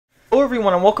Hello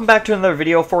everyone and welcome back to another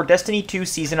video for Destiny 2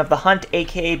 Season of the Hunt,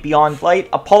 aka Beyond Light.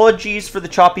 Apologies for the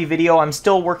choppy video, I'm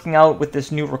still working out with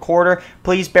this new recorder.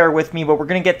 Please bear with me, but we're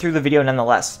going to get through the video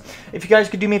nonetheless. If you guys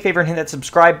could do me a favor and hit that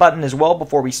subscribe button as well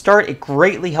before we start, it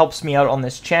greatly helps me out on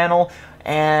this channel.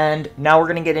 And now we're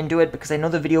going to get into it because I know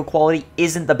the video quality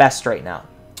isn't the best right now.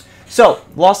 So,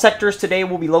 Lost Sectors today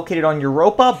will be located on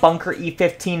Europa. Bunker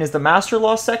E15 is the Master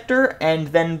Lost Sector, and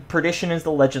then Perdition is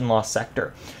the Legend Lost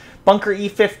Sector. Bunker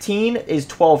E15 is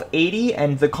 1280,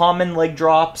 and the common leg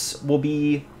drops will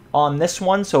be on this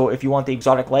one, so if you want the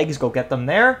exotic legs, go get them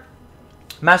there.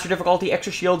 Master difficulty,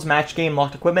 extra shields, match game,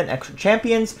 locked equipment, extra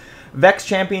champions. Vex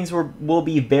champions will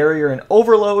be Barrier and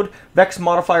Overload. Vex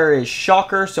modifier is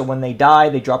Shocker, so when they die,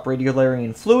 they drop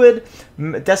Radiolarian Fluid.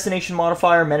 Destination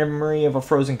modifier, Memory of a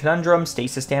Frozen Conundrum,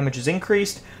 stasis damage is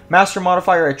increased. Master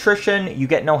modifier, Attrition, you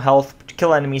get no health,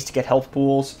 kill enemies to get health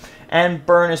pools. And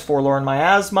Burn is Forlorn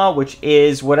Miasma, which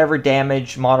is whatever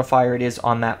damage modifier it is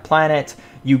on that planet.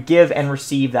 You give and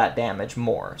receive that damage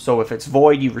more. So if it's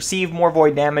Void, you receive more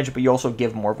Void damage, but you also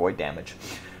give more Void damage.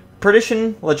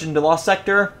 Perdition, Legend of the Lost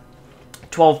Sector,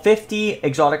 1250.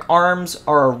 Exotic Arms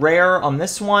are a rare on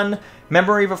this one.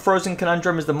 Memory of a Frozen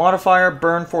Conundrum is the modifier.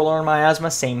 Burn, Forlorn Miasma,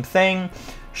 same thing.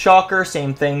 Shocker,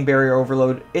 same thing. Barrier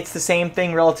Overload, it's the same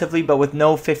thing relatively, but with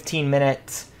no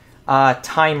 15-minute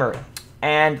timer.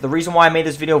 And the reason why I made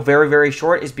this video very, very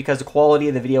short is because the quality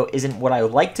of the video isn't what I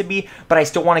would like to be, but I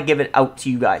still want to give it out to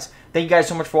you guys. Thank you guys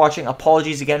so much for watching.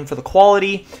 Apologies again for the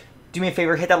quality. Do me a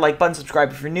favor, hit that like button,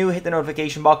 subscribe if you're new, hit the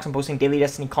notification box. I'm posting daily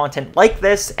Destiny content like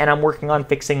this, and I'm working on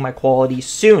fixing my quality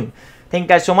soon. Thank you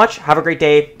guys so much. Have a great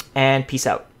day, and peace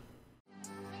out.